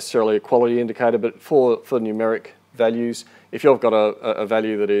necessarily a quality indicator, but for numeric values, if you've got a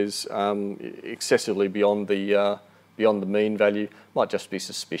value that is excessively beyond the mean value, might just be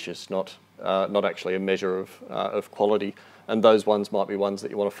suspicious, not actually a measure of quality, and those ones might be ones that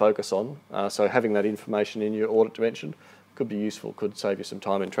you want to focus on. So having that information in your audit dimension could be useful, could save you some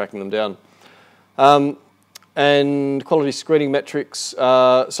time in tracking them down. And quality screening metrics.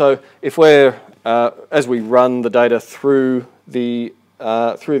 So if we're as we run the data through the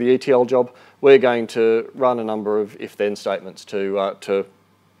ETL job, we're going to run a number of if-then statements to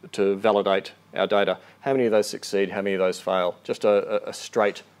validate our data. How many of those succeed? How many of those fail? Just a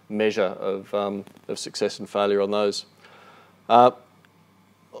straight measure of success and failure on those.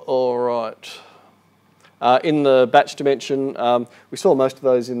 All right. In the batch dimension, we saw most of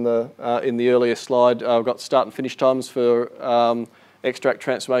those in the earlier slide. We've got start and finish times for extract,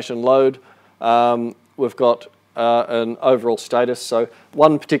 transformation, load. We've got an overall status. So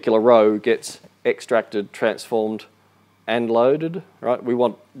one particular row gets extracted, transformed, and loaded. Right? We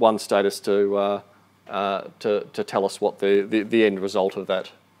want one status to tell us what the end result of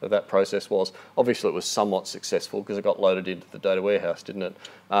that process was. Obviously, it was somewhat successful because it got loaded into the data warehouse, didn't it?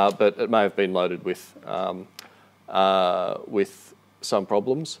 But it may have been loaded with some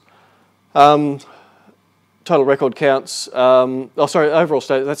problems. Total record counts. Overall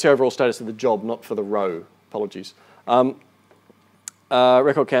status. That's the overall status of the job, not for the row. Apologies.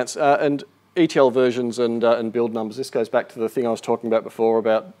 Record counts and ETL versions and build numbers. This goes back to the thing I was talking about before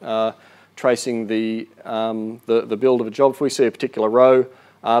about tracing the build of a job. If we see a particular row,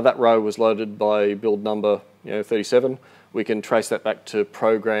 that row was loaded by build number 37. We can trace that back to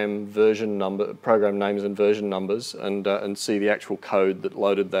program names and version numbers, and see the actual code that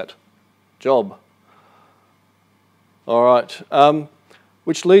loaded that job. All right,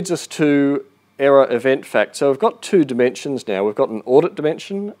 which leads us to error event fact. So we've got two dimensions now. We've got an audit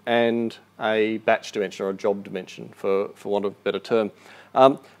dimension and a batch dimension, or a job dimension, for want of a better term.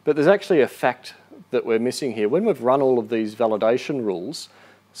 But there's actually a fact that we're missing here. When we've run all of these validation rules,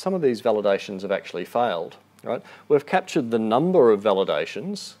 some of these validations have actually failed. Right? We've captured the number of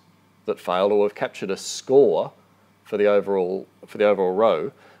validations that failed, or we've captured a score for the overall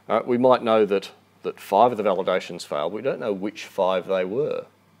row. Right? We might know that 5 of the validations failed. We don't know which 5 they were.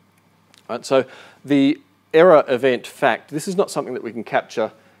 Right? So the error event fact, this is not something that we can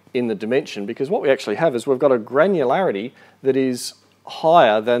capture in the dimension, because what we actually have is we've got a granularity that is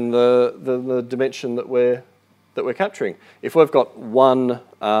higher than the dimension that we're capturing. If we've got one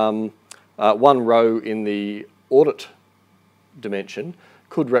row in the audit dimension,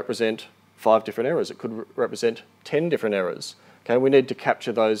 could represent 5 different errors. It could represent 10 different errors. Okay, we need to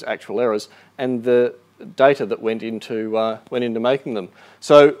capture those actual errors and the data that went into making them.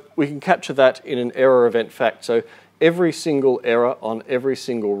 So we can capture that in an error event fact. So every single error on every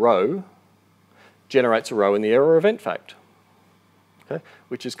single row generates a row in the error event fact. Okay,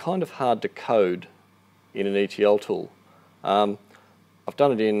 which is kind of hard to code in an ETL tool. I've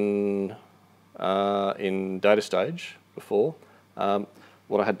done it in data stage before.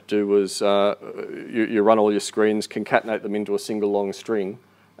 What I had to do was you run all your screens, concatenate them into a single long string,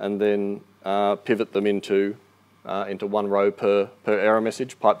 and then pivot them into one row per error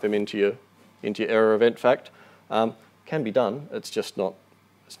message, pipe them into your error event fact. Can be done. It's just not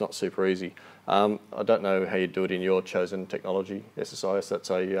super easy. I don't know how you do it in your chosen technology, SSIS. That's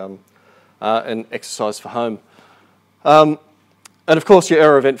an exercise for home. And of course, your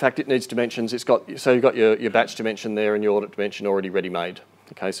error event fact, it needs dimensions. You've got your batch dimension there and your audit dimension already ready-made.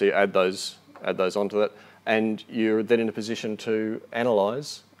 Okay, so you add those onto that, and you're then in a position to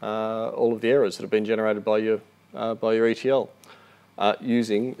analyse all of the errors that have been generated by your ETL,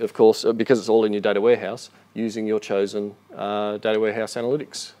 using, of course, because it's all in your data warehouse, using your chosen data warehouse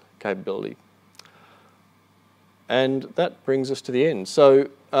analytics capability. And that brings us to the end. So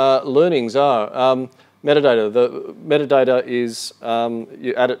learnings are metadata. The metadata is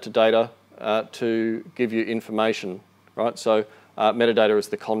you add it to data to give you information, right? So metadata is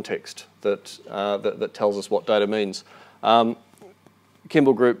the context that that tells us what data means.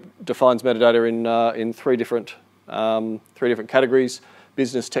 Kimball Group defines metadata in three different categories: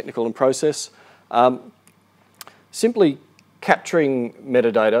 business, technical, and process. Simply capturing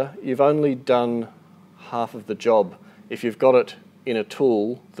metadata, you've only done half of the job. If you've got it in a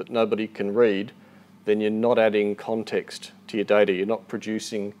tool that nobody can read, then you're not adding context to your data. You're not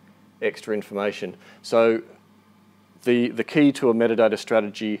producing extra information. So the key to a metadata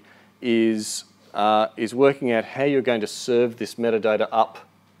strategy is working out how you're going to serve this metadata up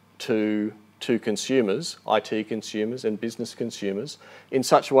to consumers, IT consumers and business consumers, in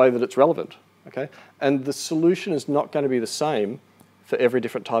such a way that it's relevant. Okay, and the solution is not going to be the same for every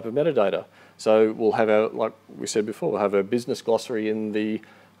different type of metadata. So we'll have our, like we said before, we'll have a business glossary in the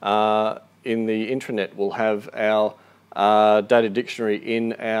intranet. We'll have our data dictionary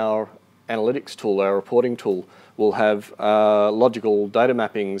in our analytics tool, our reporting tool. We'll have logical data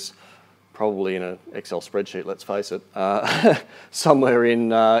mappings, probably in an Excel spreadsheet, let's face it, somewhere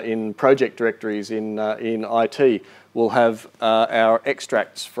in project directories in IT. We'll have our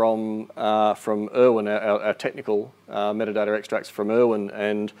extracts from Irwin, our technical metadata extracts from Irwin,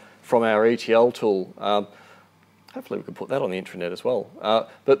 and from our ETL tool. Hopefully we can put that on the intranet as well.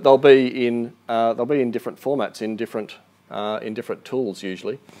 But they'll be in different formats, in different tools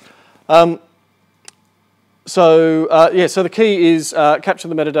usually. So the key is capture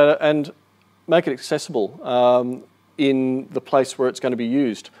the metadata and make it accessible in the place where it's going to be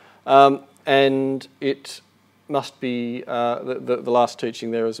used. And it must be, the last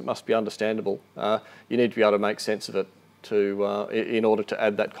teaching there is it must be understandable. You need to be able to make sense of it in order to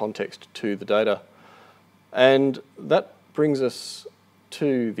add that context to the data. And that brings us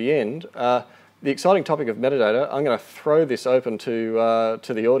to the end. The exciting topic of metadata, I'm going to throw this open to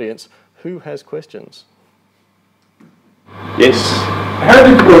the audience. Who has questions? Yes. How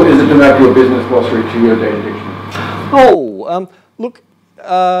difficult is it to map your business glossary to your data dictionary? Oh, look,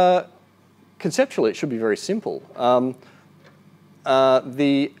 conceptually it should be very simple.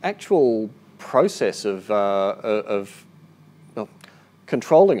 The actual process of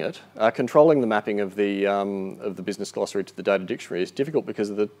controlling it, controlling the mapping of the business glossary to the data dictionary is difficult because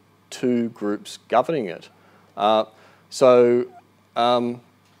of the two groups governing it. So I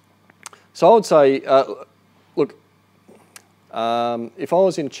would say, look, if I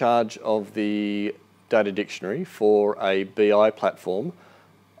was in charge of the data dictionary for a BI platform,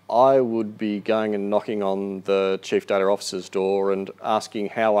 I would be going and knocking on the Chief Data Officer's door and asking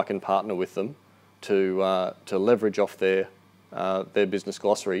how I can partner with them to leverage off their business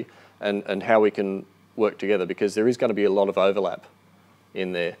glossary and how we can work together, because there is going to be a lot of overlap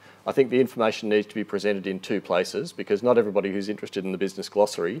in there. I think the information needs to be presented in two places, because not everybody who's interested in the business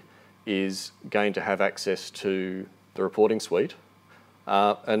glossary is going to have access to the reporting suite,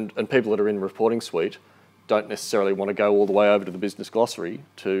 and people that are in the reporting suite don't necessarily want to go all the way over to the business glossary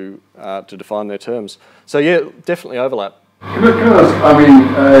to define their terms. So yeah, definitely overlap. Can I ask, I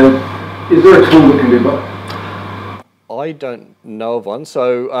mean, is there a tool that can do both? I don't know of one.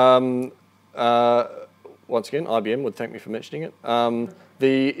 So once again, IBM would thank me for mentioning it.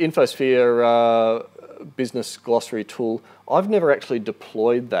 The Infosphere business glossary tool, I've never actually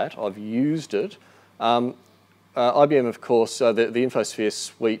deployed that. I've used it. IBM, of course, the Infosphere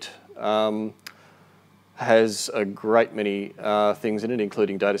suite has a great many things in it,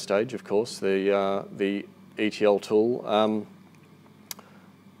 including DataStage, of course, the ETL tool.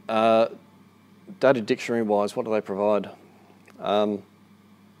 Data dictionary-wise, what do they provide? I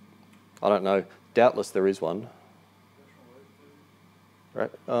don't know. Doubtless there is one.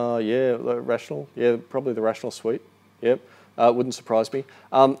 Yeah, Rational. Yeah, probably the Rational suite. Yep, wouldn't surprise me.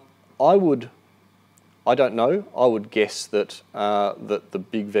 I don't know. I would guess that that the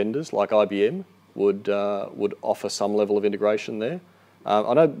big vendors like IBM would offer some level of integration there.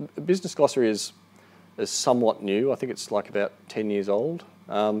 I know Business Glossary is somewhat new. I think it's like about 10 years old.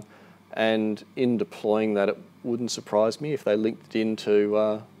 And in deploying that, it wouldn't surprise me if they linked it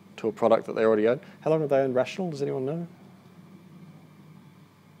into to a product that they already own. How long have they owned Rational? Does anyone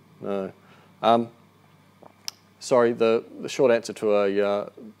know? No. Sorry, the short answer to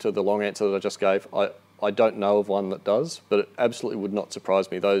the long answer that I just gave, I don't know of one that does, but it absolutely would not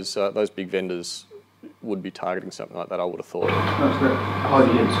surprise me. Those big vendors would be targeting something like that, I would have thought. That's great.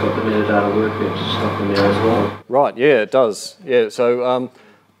 IBM's got the metadata workbench stuff in there as well. Right, yeah, it does. Yeah, so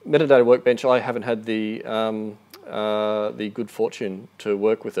metadata workbench, I haven't had the good fortune to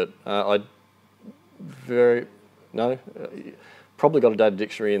work with it. No? Probably got a data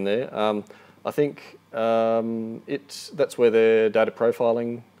dictionary in there. I think that's where their data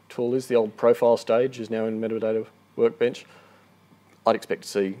profiling tool is. The old profile stage is now in Metadata Workbench. I'd expect to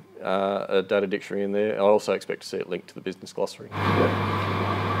see a data dictionary in there. I also expect to see it linked to the business glossary. A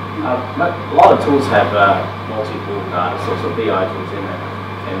lot of tools have multiple data sources, or BI tools in it,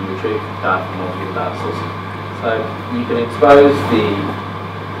 and retrieve data from multiple data sources. So you can expose the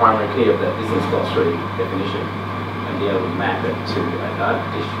primary key of that business glossary definition and be able to map it to a data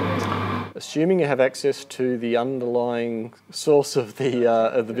dictionary. Assuming you have access to the underlying source of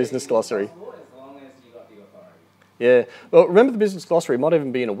the business glossary. As long as you got the authority. Yeah. Well, remember the business glossary might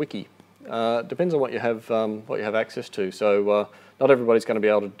even be in a wiki. Depends on what you have access to. So not everybody's going to be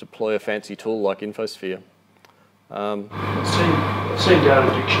able to deploy a fancy tool like Infosphere. I've seen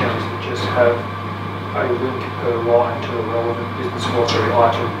data dictionaries that just have a link per line to the relevant business glossary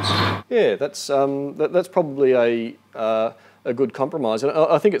items. Yeah, that's probably a good compromise, and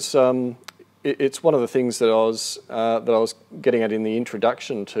I think it's one of the things that I was getting at in the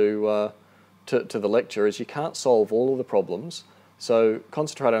introduction to the lecture is you can't solve all of the problems, so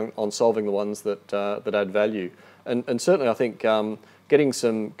concentrate on solving the ones that add value, and certainly I think getting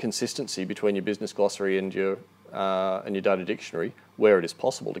some consistency between your business glossary and your data dictionary, where it is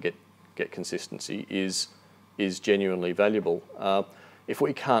possible to get consistency, is genuinely valuable. If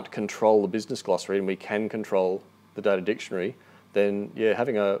we can't control the business glossary and we can control the data dictionary, then yeah,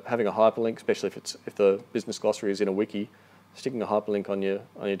 having a hyperlink, especially if the business glossary is in a wiki, sticking a hyperlink on your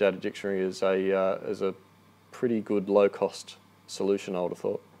data dictionary is a pretty good low cost solution, I would have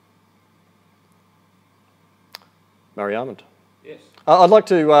thought. Murray Armand. Yes. I'd like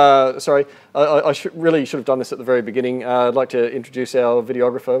to, sorry, I really should have done this at the very beginning. I'd like to introduce our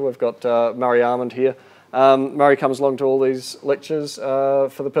videographer. We've got Murray Armand here. Murray comes along to all these lectures for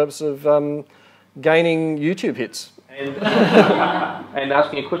the purpose of gaining YouTube hits. And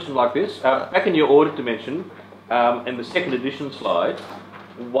asking a question like this. Back in your audit dimension, in the second edition slide,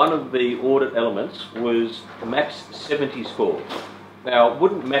 one of the audit elements was the max 70 score. Now,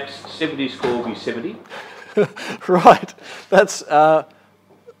 wouldn't max 70 score be 70? Right. That's.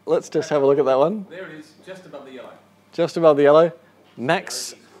 Let's just have a look at that one. There it is, just above the yellow. Just above the yellow.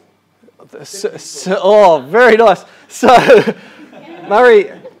 Max. Oh, very nice. So,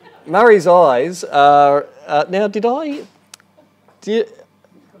 Murray's eyes are. Now, I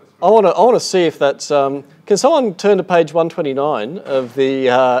want to see if that's. Can someone turn to page 129 of the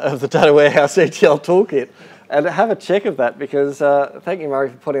Data Warehouse ETL toolkit and have a check of that? Because thank you, Murray,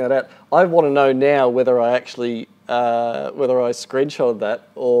 for putting that out. I want to know now whether I actually whether I screenshotted that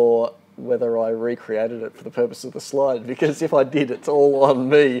or whether I recreated it for the purpose of the slide. Because if I did, it's all on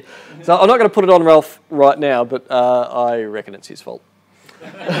me. So I'm not going to put it on Ralph right now, but I reckon it's his fault.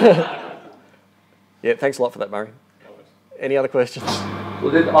 Yeah, thanks a lot for that, Murray. Any other questions?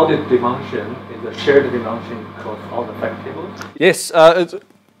 Well, this audit dimension is a shared dimension across all the fact tables? Yes,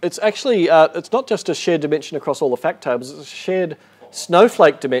 it's actually, it's not just a shared dimension across all the fact tables, it's a shared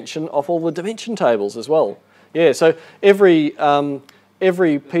snowflake dimension of all the dimension tables as well. Yeah, so every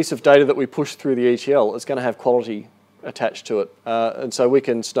piece of data that we push through the ETL is going to have quality attached to it. And so we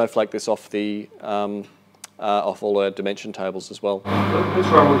can snowflake this off off all our dimension tables as well. What's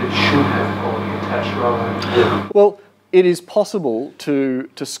wrong with it should have quality attached rather than... Well, it is possible to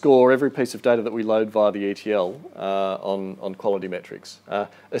score every piece of data that we load via the ETL on quality metrics,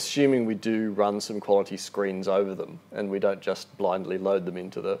 assuming we do run some quality screens over them and we don't just blindly load them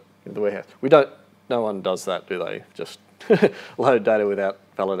into the warehouse. No one does that, do they? Just load data without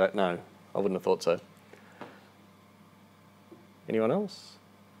validate? No, I wouldn't have thought so. Anyone else?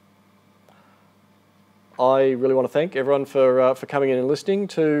 I really want to thank everyone for coming in and listening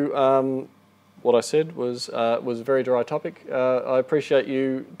to what I said was a very dry topic. I appreciate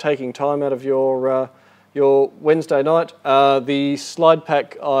you taking time out of your Wednesday night. The slide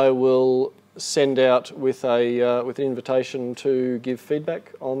pack I will send out with an invitation to give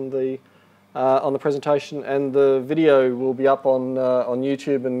feedback on the presentation, and the video will be up on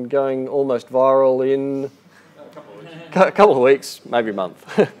YouTube and going almost viral in a couple of weeks, maybe a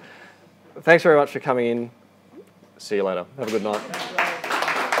month. Thanks very much for coming in. See you later. Have a good night.